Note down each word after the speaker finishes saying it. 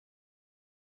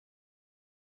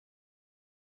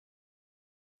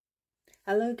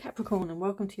Hello Capricorn, and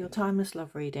welcome to your timeless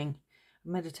love reading. I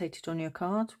meditated on your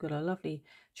cards. We've got a lovely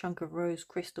chunk of rose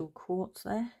crystal quartz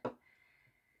there,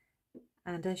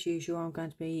 and as usual I'm going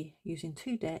to be using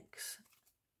two decks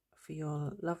for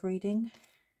your love reading,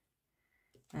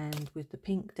 and with the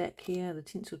pink deck here, the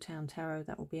Tinseltown Tarot,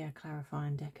 that will be our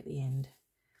clarifying deck at the end.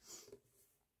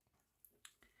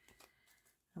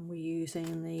 And we're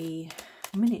using the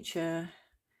miniature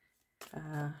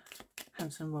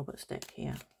Hanson Roberts deck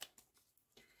here.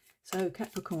 So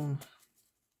Capricorn,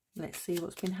 let's see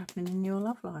what's been happening in your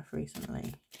love life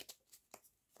recently.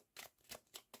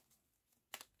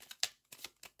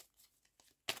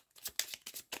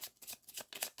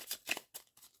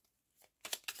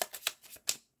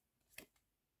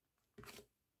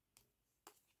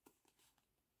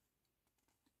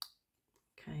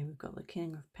 Okay, we've got the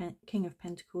King of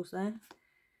Pentacles there,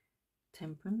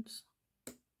 Temperance,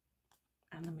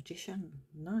 and the Magician.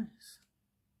 Nice.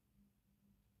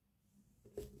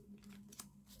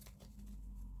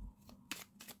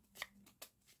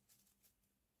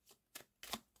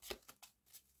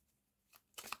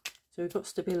 So we've got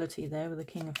stability there with the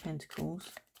King of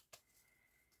Pentacles.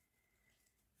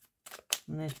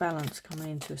 And there's balance coming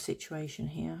into a situation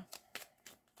here.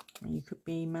 And you could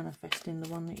be manifesting the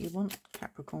one that you want,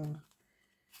 Capricorn.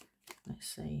 Let's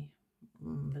see.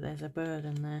 But there's a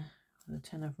burden there. The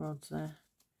Ten of Rods there.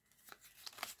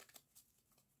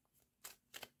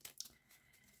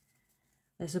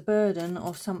 There's a burden,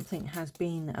 or something has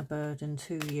been a burden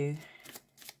to you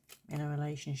in a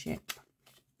relationship.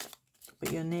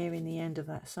 But you're nearing the end of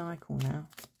that cycle now.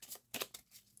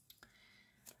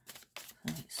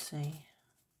 Let's see.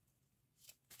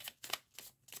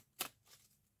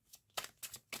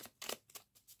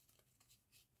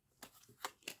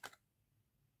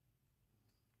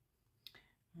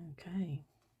 Okay.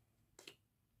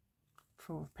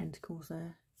 Four of Pentacles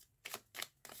there.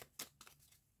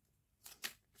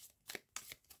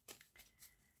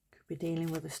 Could be dealing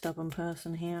with a stubborn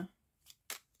person here.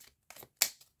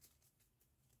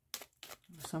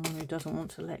 Someone who doesn't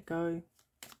want to let go.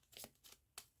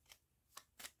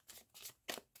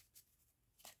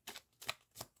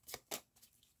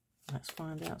 Let's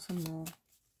find out some more.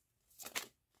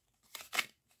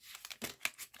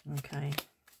 Okay.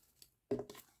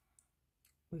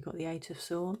 We've got the Eight of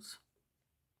Swords.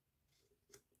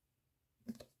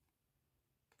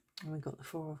 And we've got the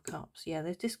Four of Cups. Yeah,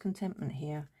 there's discontentment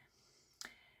here.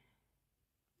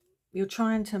 You're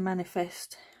trying to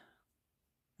manifest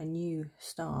a new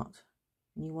start,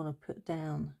 and you want to put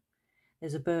down,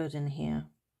 there's a burden here,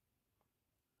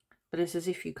 but it's as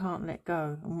if you can't let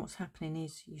go. And what's happening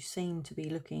is you seem to be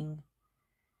looking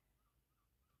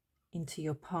into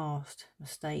your past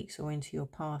mistakes or into your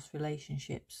past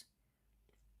relationships,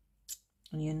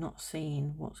 and you're not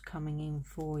seeing what's coming in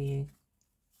for you.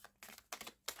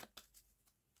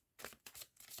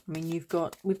 I mean, you've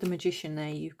got, with the Magician there,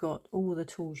 you've got all the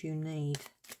tools you need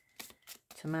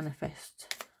to manifest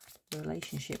the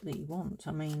relationship that you want.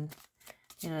 I mean,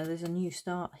 you know, there's a new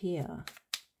start here,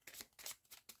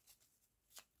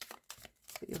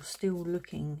 but you're still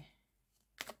looking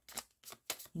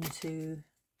into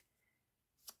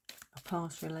a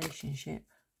past relationship,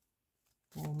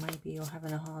 or maybe you're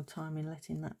having a hard time in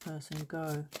letting that person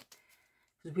go,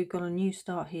 because we've got a new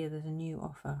start here. There's a new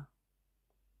offer.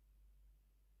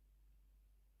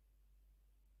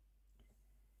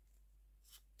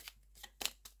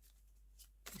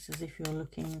 It's as if you're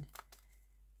looking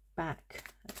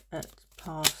back at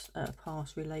a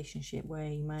past relationship where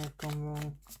you may have gone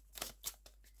wrong.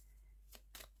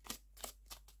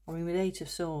 I mean, with Eight of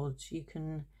Swords, you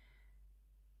can,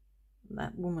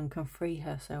 that woman can free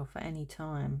herself at any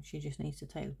time. She just needs to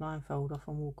take the blindfold off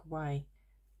and walk away.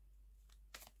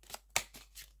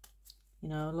 You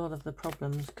know, a lot of the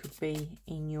problems could be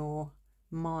in your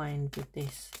mind with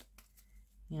this.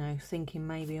 You know, thinking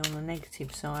maybe on the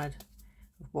negative side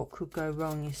of what could go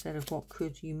wrong instead of what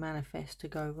could you manifest to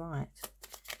go right.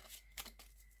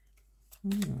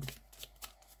 Let's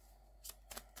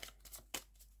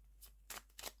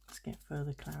get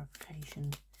further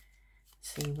clarification,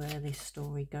 see where this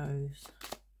story goes.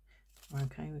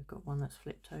 Okay, we've got one that's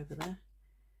flipped over there.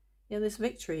 Yeah, there's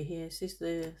victory here. This is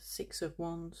the Six of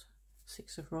Wands,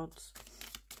 Six of Rods.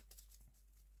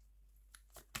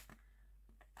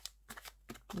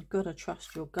 You've got to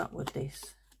trust your gut with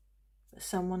this.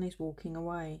 Someone is walking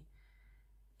away.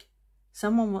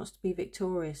 Someone wants to be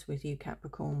victorious with you,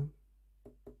 Capricorn,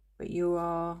 but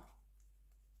you're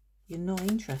not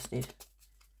interested.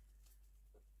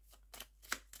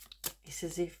 It's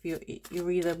as if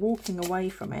you're either walking away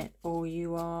from it, or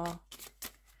you are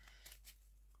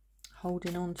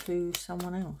holding on to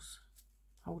someone else.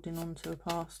 holding on to a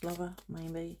past lover,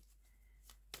 maybe.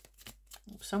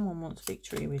 Someone wants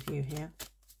victory with you here.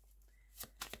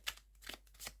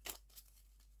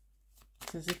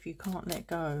 It's as if you can't let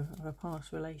go of a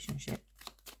past relationship.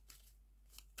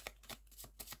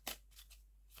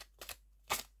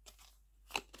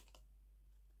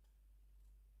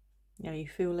 Yeah, you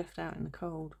feel left out in the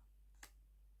cold.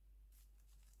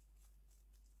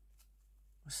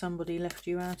 Somebody left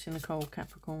you out in the cold,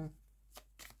 Capricorn.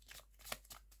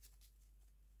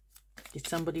 Did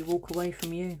somebody walk away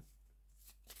from you?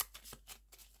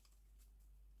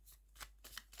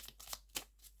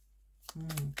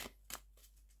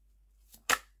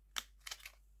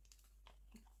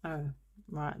 Oh,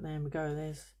 right, there we go.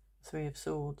 There's Three of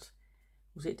Swords.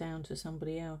 Was it down to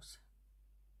somebody else?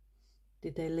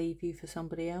 Did they leave you for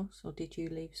somebody else, or did you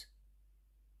leave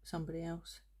somebody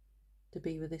else to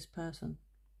be with this person?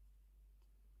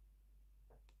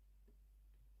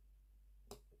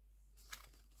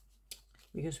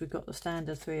 Because we've got the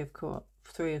standard Three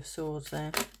of Swords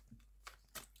there,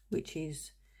 which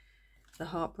is the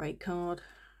heartbreak card,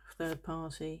 third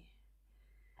party.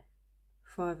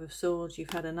 Five of Swords,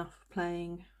 you've had enough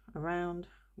playing around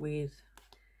with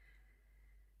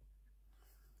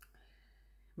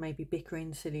maybe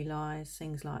bickering, silly lies,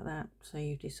 things like that. So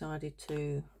you've decided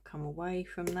to come away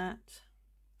from that,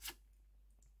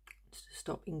 to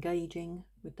stop engaging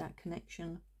with that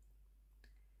connection.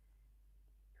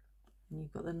 And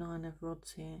you've got the Nine of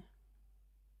Rods here.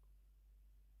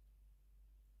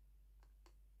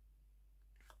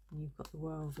 And you've got the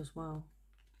World as well.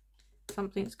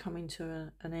 Something's coming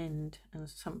to an end and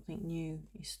something new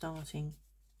is starting.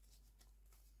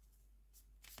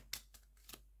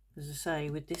 As I say,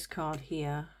 with this card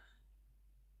here,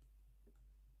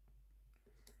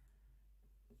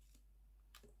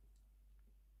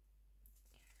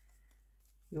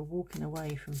 you're walking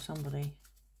away from somebody,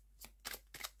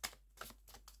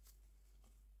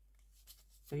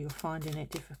 but you're finding it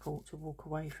difficult to walk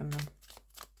away from them.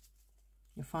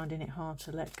 You're finding it hard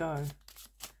to let go.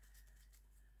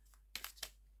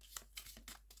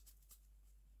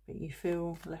 But you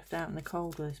feel left out in the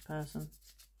cold with this person.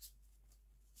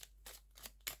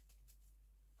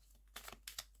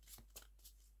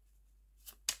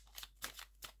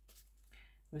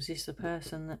 Was this the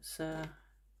person that's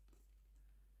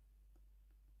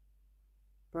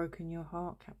broken your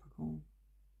heart, Capricorn?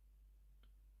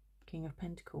 King of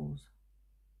Pentacles.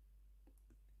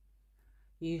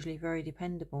 Usually very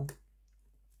dependable.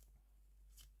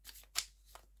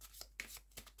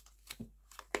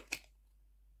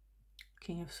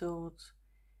 King of Swords.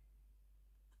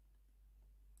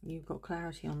 You've got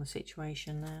clarity on the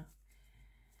situation now.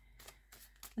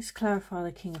 Let's clarify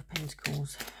the King of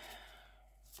Pentacles.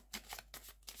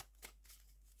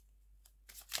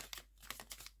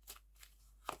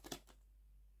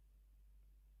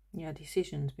 Yeah,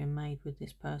 decision's been made with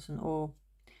this person, or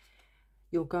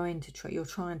you're going to you're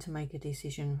trying to make a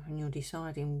decision and you're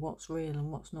deciding what's real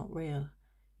and what's not real.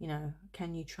 You know,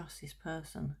 can you trust this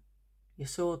person? Your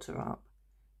swords are up,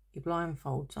 your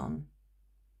blindfolds on,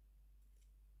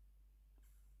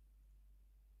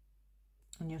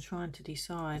 and you're trying to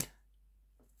decide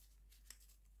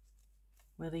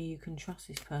whether you can trust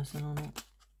this person or not.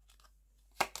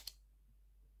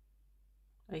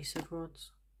 Ace of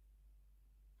Rods.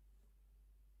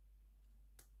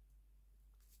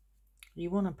 You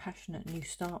want a passionate new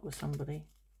start with somebody.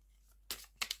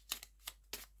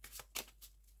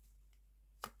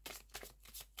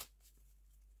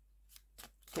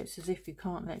 But it's as if you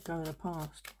can't let go of the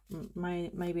past.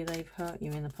 Maybe they've hurt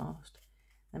you in the past.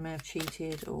 They may have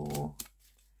cheated, or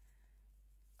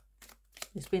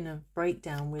there's been a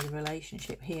breakdown with a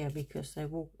relationship here because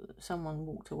someone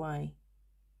walked away.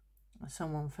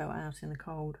 Someone fell out in the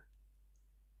cold.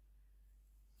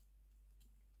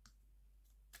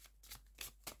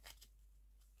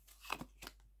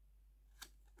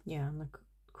 Yeah, and the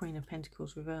Queen of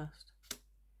Pentacles reversed.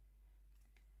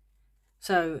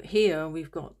 So here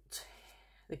we've got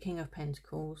the King of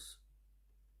Pentacles,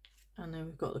 and then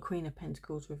we've got the Queen of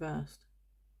Pentacles reversed.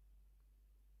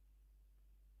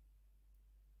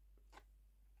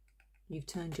 You've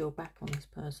turned your back on this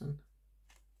person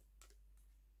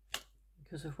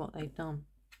because of what they've done.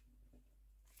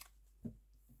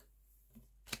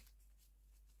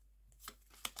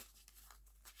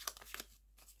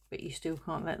 But you still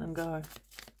can't let them go.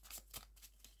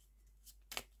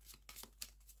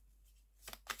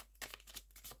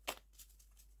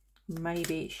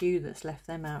 Maybe it's you that's left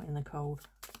them out in the cold.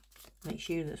 And it's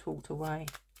you that's walked away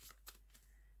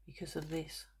because of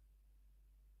this.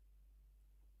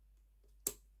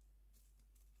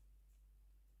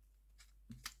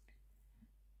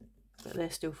 but they're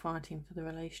still fighting for the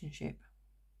relationship.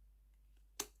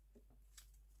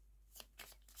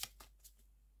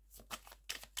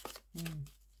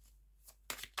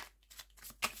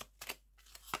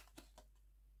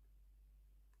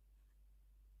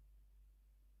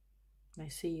 They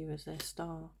see you as their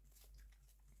star.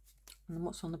 And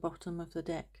what's on the bottom of the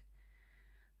deck?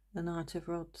 The Knight of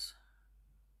Rods.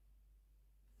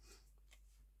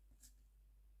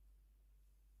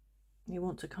 They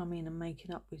want to come in and make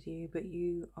it up with you, but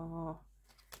you are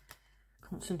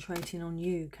concentrating on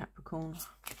you, Capricorn,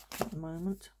 at the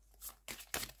moment.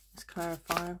 Let's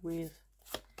clarify with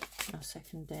our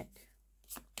second deck.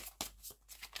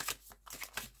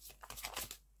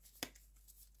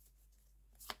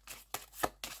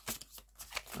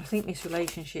 I think this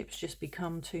relationship's just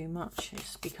become too much.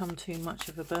 It's become too much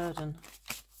of a burden,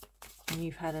 and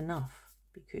you've had enough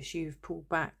because you've pulled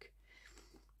back.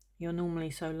 You're normally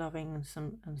so loving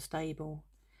and stable,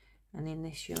 and in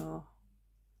this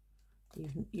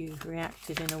you've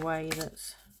reacted in a way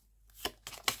that's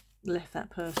left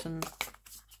that person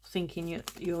thinking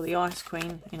you're the ice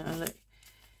queen. You know, look,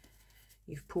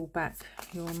 you've pulled back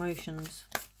your emotions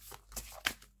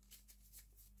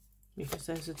because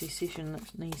there's a decision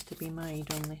that needs to be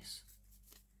made on this,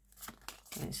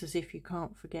 and it's as if you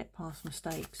can't forget past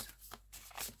mistakes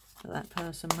that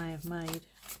person may have made.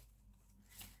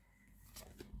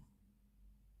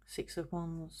 Six of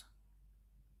Wands.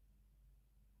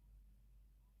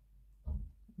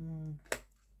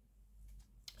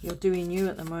 You're doing you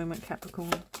at the moment,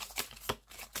 Capricorn.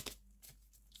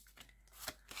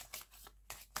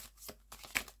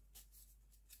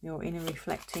 You're inner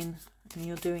reflecting and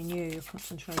you're doing you. You're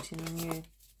concentrating on you.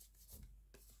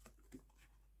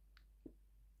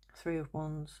 Three of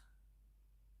Wands.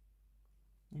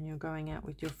 And you're going out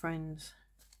with your friends.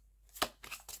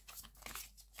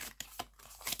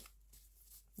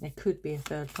 There could be a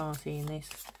third party in this,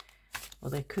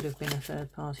 or there could have been a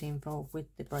third party involved with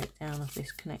the breakdown of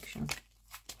this connection.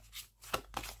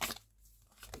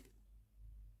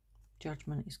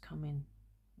 Judgment is coming.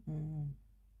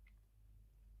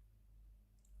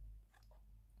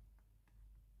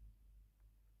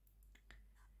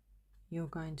 You're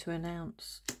going to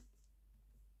announce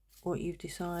what you've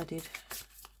decided.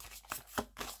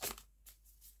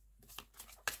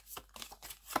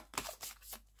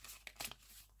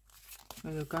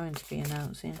 Well, you're going to be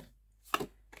announcing.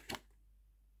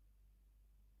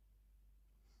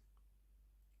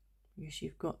 Yes,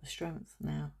 you've got the strength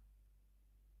now.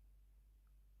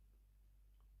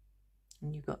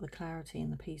 And you've got the clarity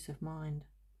and the peace of mind.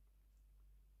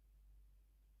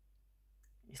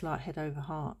 It's like head over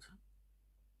heart.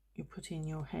 You're putting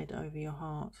your head over your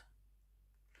heart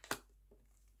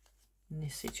in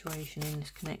this situation, in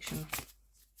this connection.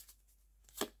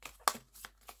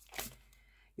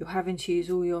 You're having to use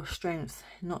all your strength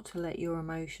not to let your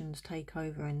emotions take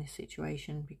over in this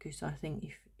situation, because I think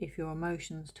if your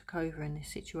emotions took over in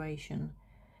this situation,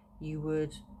 you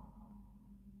would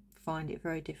find it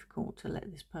very difficult to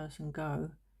let this person go.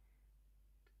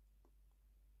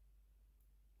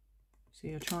 So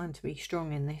you're trying to be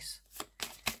strong in this.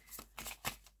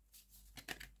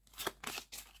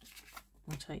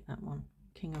 I'll take that one.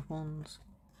 King of Wands.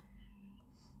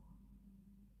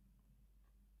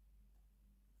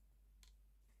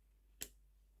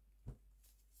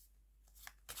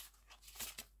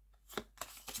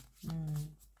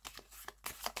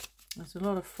 There's a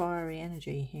lot of fiery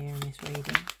energy here in this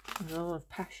reading. There's a lot of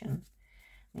passion.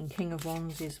 And King of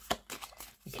Wands is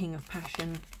the king of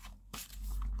passion.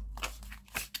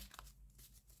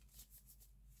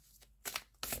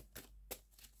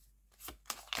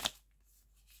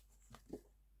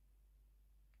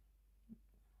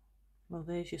 Well,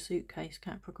 there's your suitcase,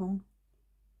 Capricorn.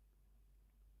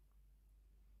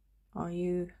 Are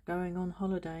you going on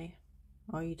holiday?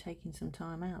 Are you taking some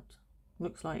time out?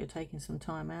 Looks like you're taking some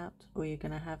time out, or you're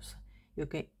going to have,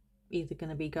 either going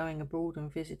to be going abroad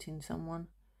and visiting someone.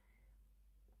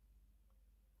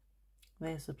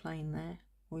 There's the plane there,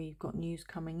 or you've got news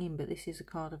coming in, but this is a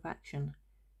card of action.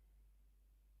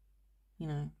 You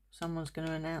know, someone's going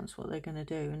to announce what they're going to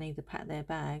do and either pack their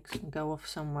bags and go off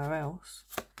somewhere else,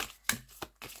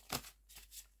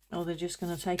 or they're just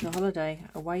going to take a holiday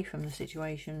away from the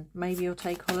situation. Maybe you'll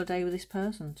take a holiday with this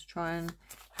person to try and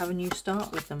have a new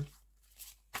start with them.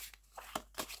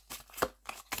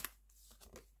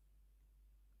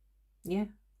 Yeah,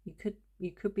 you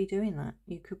could be doing that.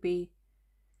 You could be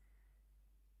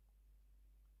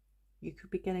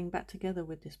getting back together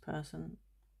with this person,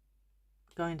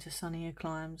 going to sunnier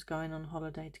climes, going on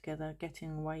holiday together,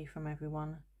 getting away from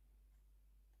everyone.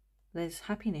 There's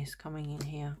happiness coming in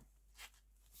here.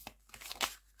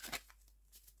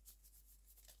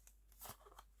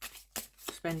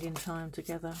 spending time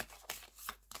together,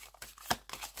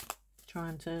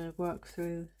 trying to work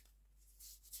through,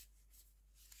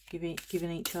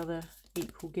 giving each other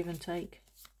equal give and take,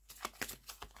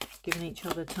 giving each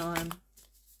other time.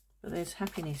 But there's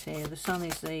happiness here. The Sun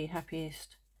is the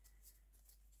happiest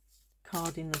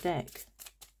card in the deck.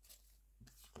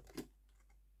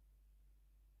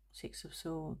 Six of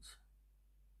Swords.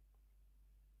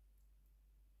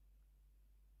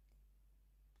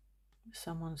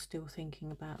 Someone's still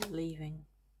thinking about leaving.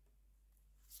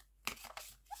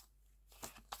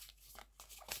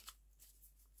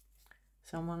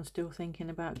 Someone's still thinking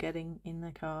about getting in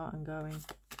their car and going.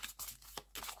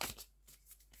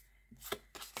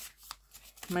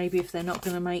 Maybe if they're not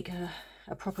going to make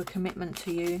a proper commitment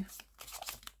to you,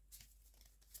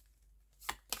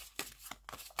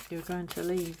 you're going to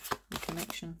leave the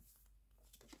connection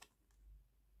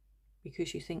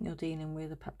because you think you're dealing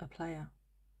with a player.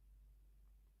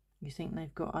 You think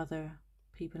they've got other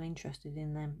people interested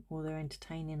in them, or they're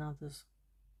entertaining others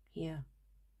here.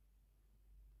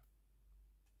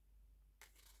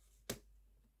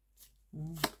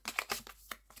 You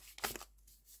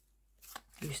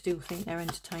still think they're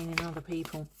entertaining other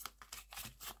people.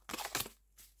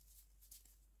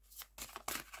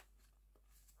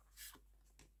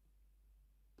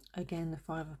 Again, the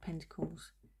Five of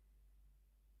Pentacles.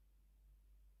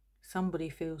 Somebody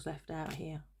feels left out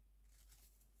here.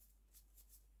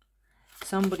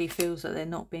 Somebody feels that they're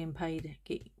not being paid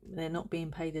enough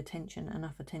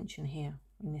attention here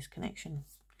in this connection.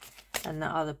 And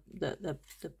that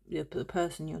the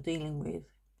person you're dealing with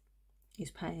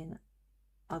is paying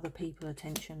other people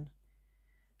attention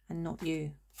and not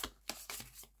you.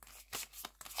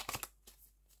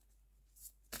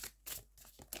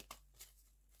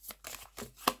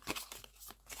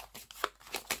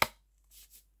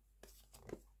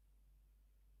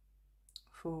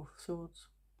 Four of Swords.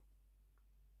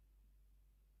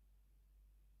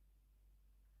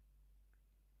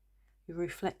 You're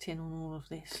reflecting on all of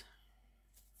this.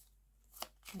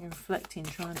 You're reflecting,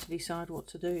 trying to decide what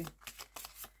to do.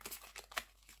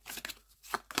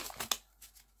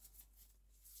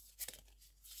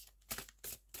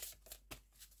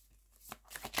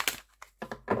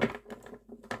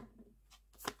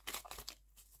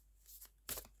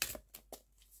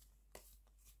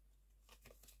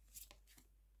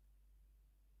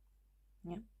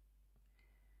 Yep.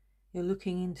 You're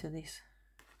looking into this.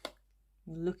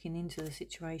 You're looking into the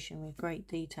situation with great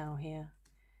detail here.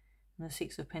 And the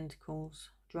Six of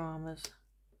Pentacles, dramas.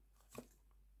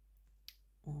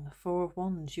 And the Four of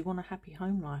Wands. You want a happy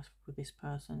home life with this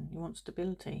person. You want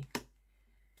stability.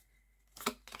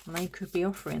 And they could be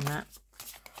offering that.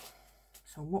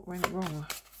 So what went wrong?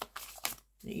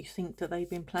 You think that they've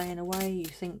been playing away? You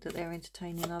think that they're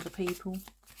entertaining other people?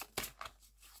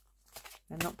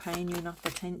 They're not paying you enough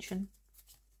attention?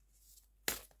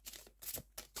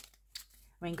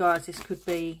 I mean, guys, this could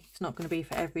be, it's not going to be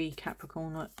for every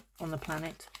Capricorn on the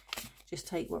planet. Just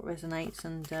take what resonates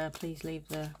and please leave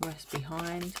the rest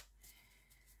behind.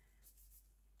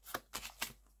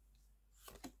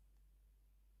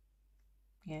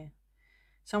 Yeah.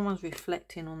 Someone's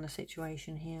reflecting on the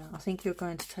situation here. I think you're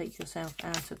going to take yourself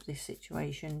out of this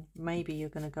situation. Maybe you're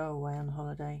going to go away on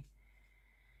holiday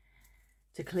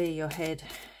to clear your head,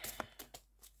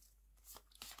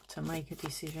 to make a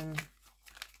decision.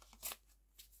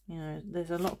 You know,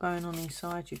 there's a lot going on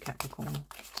inside you, Capricorn.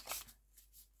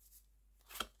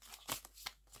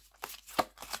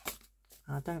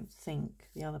 I don't think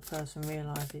the other person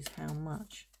realises how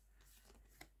much.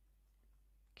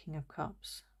 King of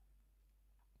Cups.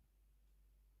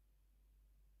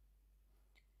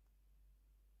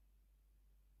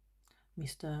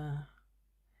 Mr.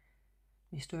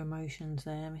 Emotions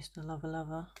there, Mr.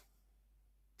 Lover.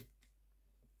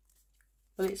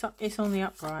 Well, it's on the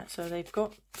upright, so they've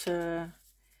got a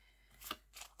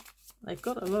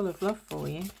lot of love for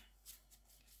you,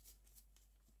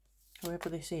 whoever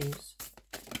this is.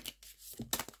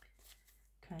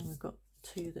 Okay, we've got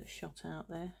two that shot out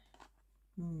there.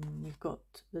 We've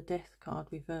got the Death card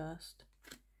reversed,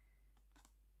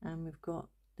 and we've got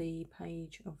the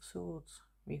Page of Swords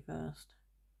reversed.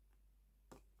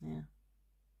 Yeah.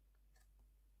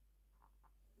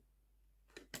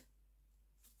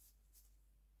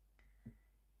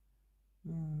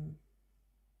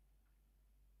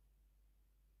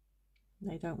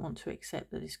 They don't want to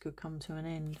accept that this could come to an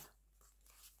end.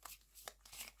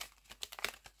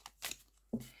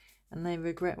 And they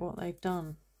regret what they've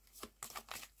done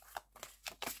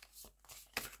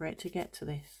for it to get to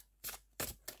this.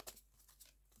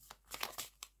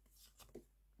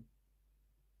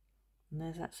 And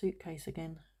there's that suitcase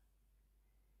again.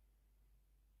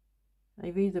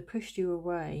 They've either pushed you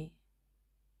away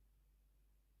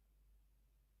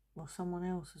or someone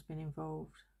else has been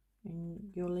involved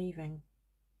and you're leaving.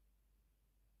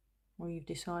 Or you've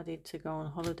decided to go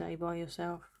on holiday by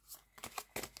yourself.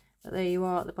 But there you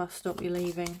are at the bus stop, you're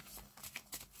leaving.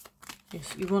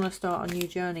 Yes, you want to start a new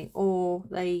journey, or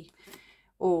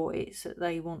it's that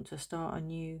they want to start a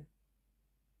new,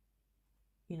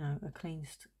 you know, a clean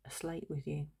slate with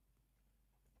you.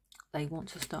 They want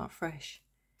to start fresh.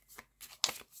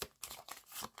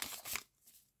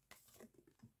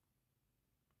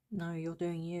 No, you're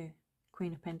doing you.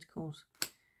 Queen of Pentacles.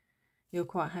 You're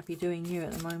quite happy doing you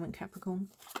at the moment, Capricorn.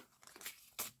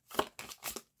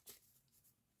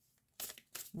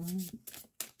 Let's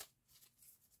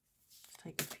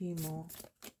take a few more.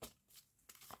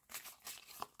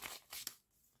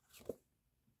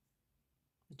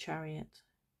 The Chariot.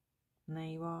 And there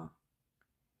you are.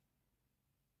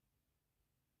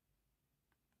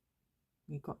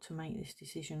 You've got to make this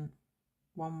decision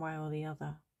one way or the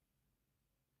other.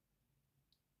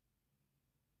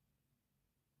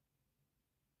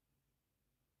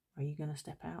 Are you going to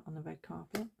step out on the red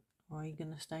carpet, or are you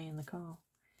going to stay in the car?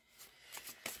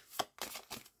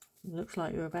 It looks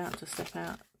like you're about to step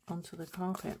out onto the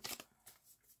carpet.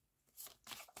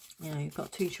 You know, you've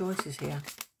got two choices here.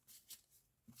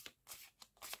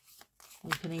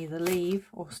 You can either leave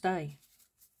or stay.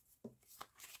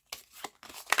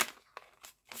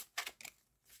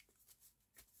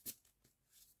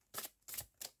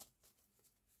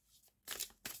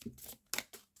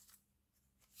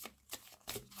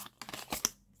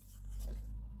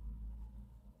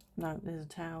 No, there's a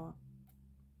Tower.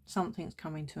 Something's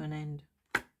coming to an end.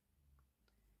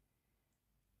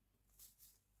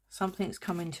 Something's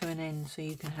coming to an end so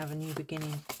you can have a new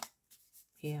beginning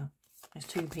here. There's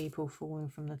two people falling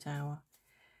from the Tower.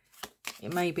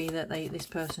 It may be that this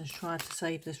person's tried to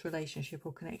save this relationship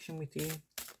or connection with you,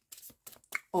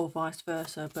 or vice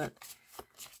versa, but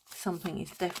something is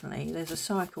definitely, there's a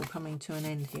cycle coming to an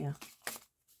end here.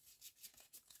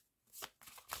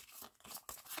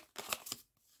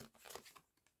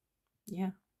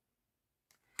 Yeah.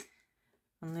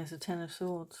 And there's a Ten of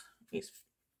Swords.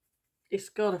 It's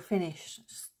got to finish.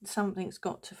 Something's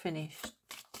got to finish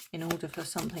in order for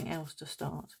something else to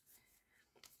start.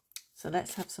 So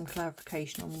let's have some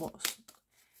clarification on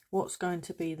what's going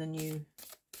to be the new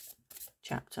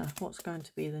chapter. What's going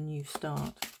to be the new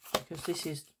start? Because this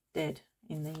is dead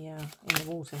in the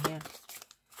water here.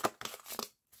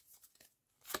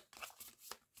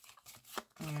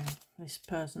 Yeah, this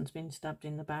person's been stabbed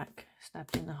in the back,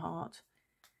 stabbed in the heart.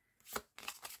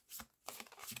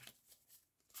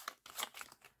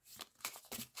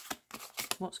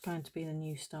 What's going to be the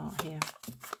new start here?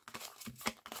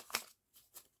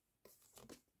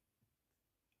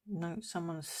 No,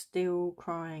 someone's still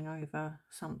crying over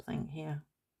something here.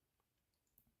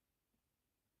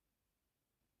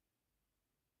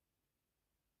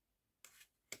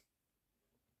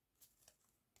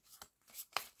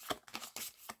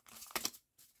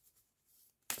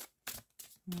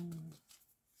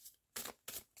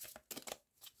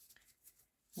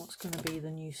 What's going to be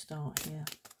the new start here?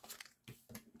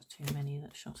 There's too many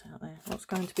that shot out there. What's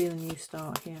going to be the new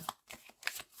start here?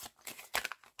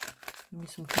 Give me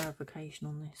some clarification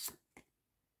on this.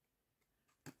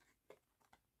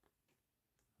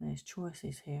 There's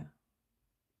choices here.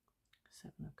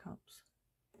 Seven of Cups.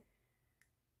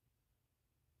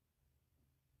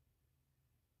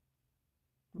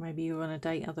 Maybe you want to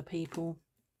date other people.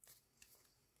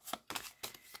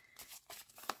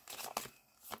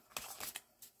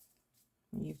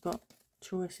 You've got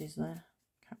choices there,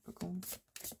 Capricorn.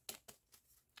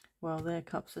 Well, their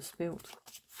cups are spilt.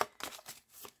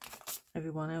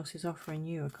 Everyone else is offering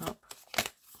you a cup.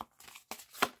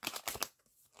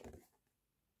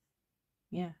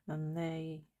 Yeah, and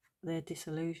they're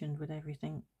disillusioned with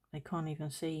everything. They can't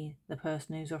even see the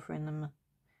person who's offering them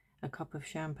a cup of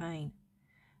champagne,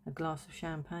 a glass of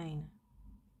champagne.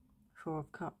 Four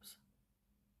of Cups.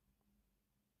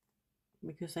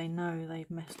 Because they know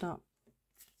they've messed up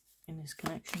in this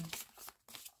connection.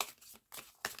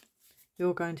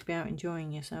 You're going to be out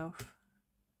enjoying yourself,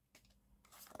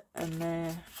 and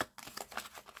they're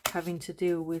having to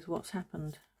deal with what's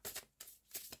happened.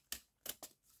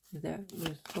 With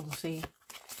obviously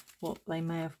what they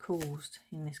may have caused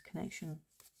in this connection.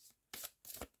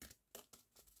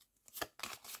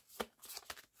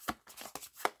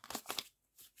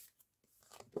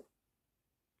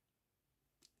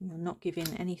 You're not giving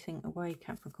anything away,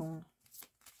 Capricorn.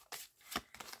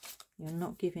 You're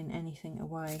not giving anything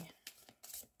away.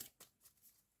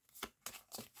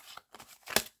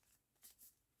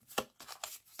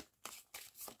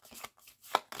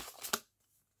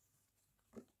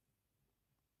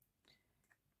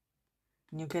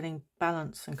 And you're getting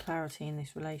balance and clarity in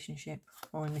this relationship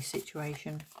or in this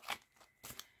situation.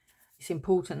 It's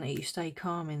important that you stay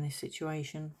calm in this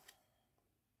situation.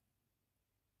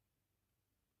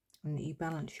 And that you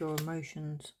balance your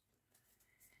emotions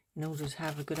in order to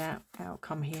have a good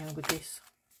outcome here with this.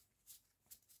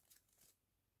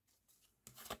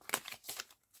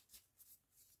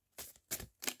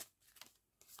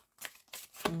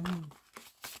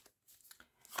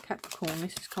 Capricorn,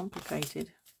 this is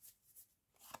complicated.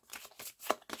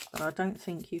 But I don't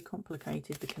think you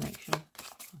complicated the connection.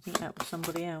 I think that was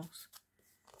somebody else.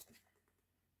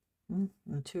 And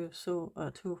the Two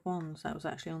of Wands, that was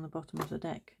actually on the bottom of the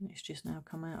deck. And it's just now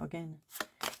come out again.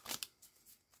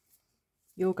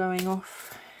 You're going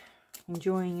off,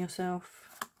 enjoying yourself.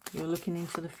 You're looking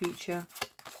into the future,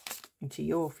 into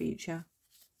your future.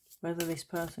 Whether this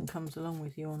person comes along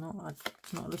with you or not,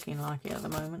 it's not looking like it at the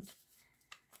moment.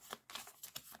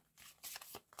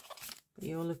 But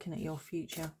you're looking at your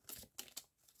future.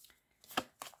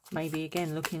 Maybe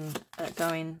again looking at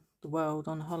going the world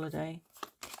on holiday.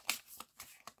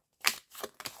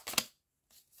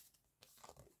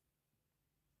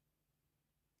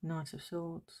 Knight of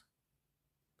Swords.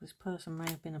 This person may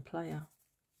have been a player.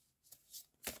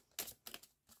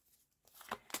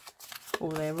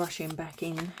 Or they're rushing back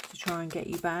in to try and get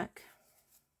you back.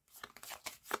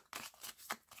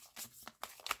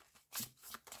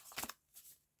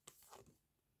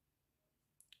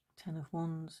 Ten of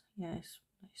Wands. Yes,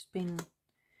 it's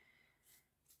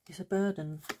a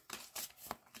burden.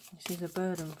 This is a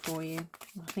burden for you.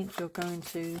 I think you're going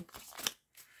to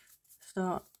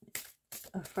start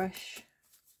afresh.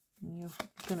 You're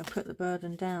going to put the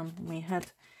burden down. We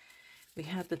had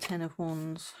the Ten of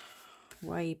Wands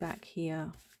way back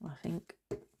here, I think.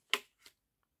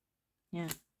 Yeah,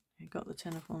 you've got the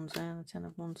Ten of Wands there and the Ten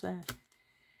of Wands there.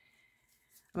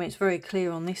 I mean, it's very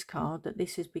clear on this card that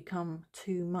this has become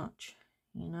too much,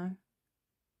 you know.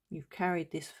 You've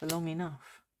carried this for long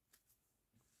enough.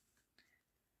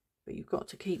 But you've got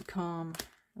to keep calm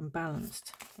and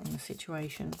balanced in the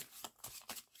situation.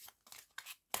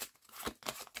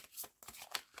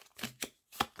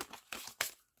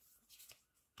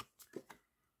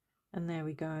 And there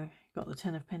we go. Got the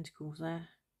Ten of Pentacles there,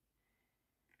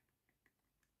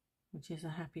 which is a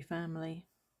happy family.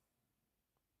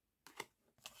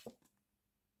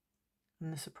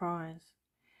 And the surprise.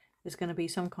 There's going to be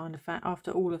some kind of,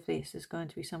 after all of this, there's going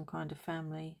to be some kind of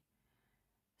family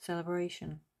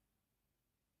celebration.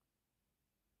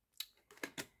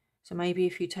 So maybe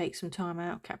if you take some time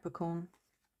out, Capricorn,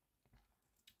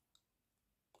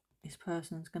 this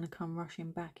person's going to come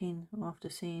rushing back in after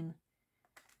seeing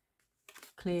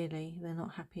clearly they're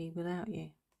not happy without you.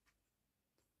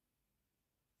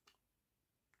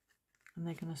 And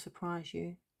they're going to surprise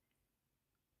you.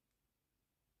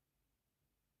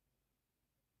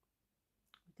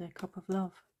 With their cup of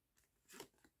love.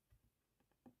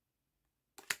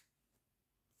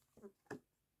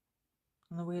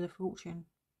 And the Wheel of Fortune.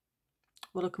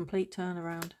 What a complete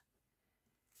turnaround.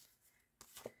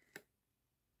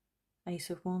 Ace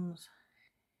of Wands.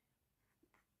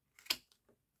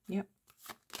 Yep.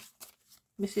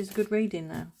 This is a good reading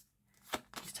now.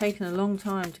 It's taken a long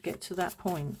time to get to that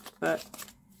point, but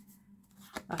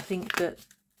I think that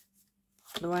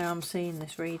the way I'm seeing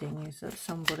this reading is that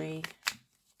somebody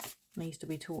needs to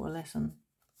be taught a lesson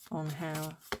on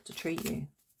how to treat you,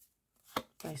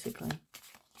 basically.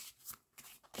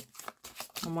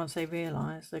 And once they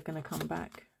realise, they're going to come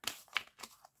back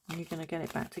and you're going to get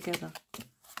it back together.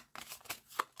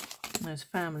 There's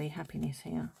family happiness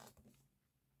here.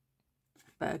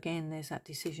 But again, there's that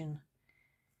decision.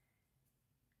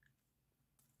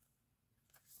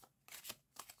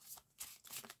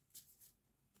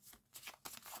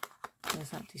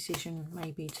 There's that decision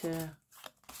maybe to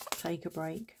take a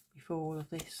break before all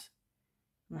of this.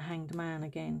 And the Hanged Man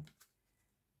again.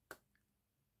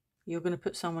 You're going to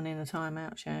put someone in a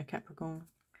timeout chair, Capricorn,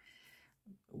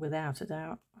 without a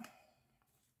doubt.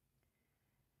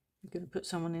 You're going to put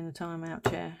someone in a timeout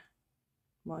chair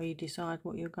while you decide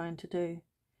what you're going to do.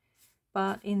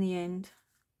 But in the end,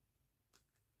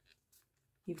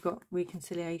 you've got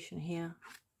reconciliation here.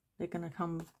 They're going to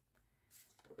come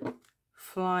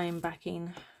flying back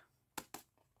in,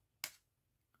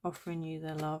 offering you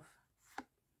their love,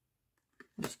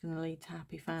 which is going to lead to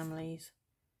happy families.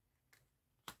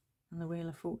 And the Wheel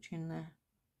of Fortune there.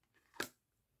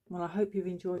 Well, I hope you've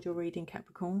enjoyed your reading,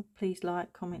 Capricorn. Please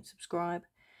like, comment, subscribe.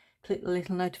 Click the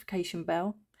little notification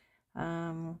bell.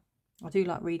 I do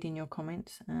like reading your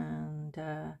comments, and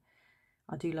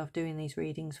I do love doing these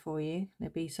readings for you.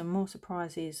 There'll be some more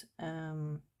surprises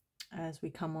as we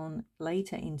come on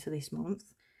later into this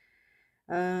month.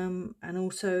 And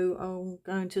also I'm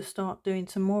going to start doing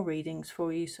some more readings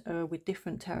for you with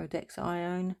different tarot decks that I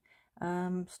own,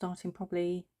 starting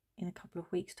probably in a couple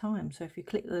of weeks' time. So if you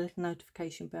click the little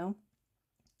notification bell,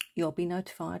 you'll be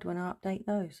notified when I update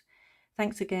those.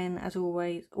 Thanks again, as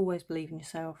always believe in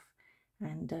yourself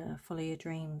and follow your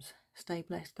dreams. Stay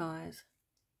blessed, guys.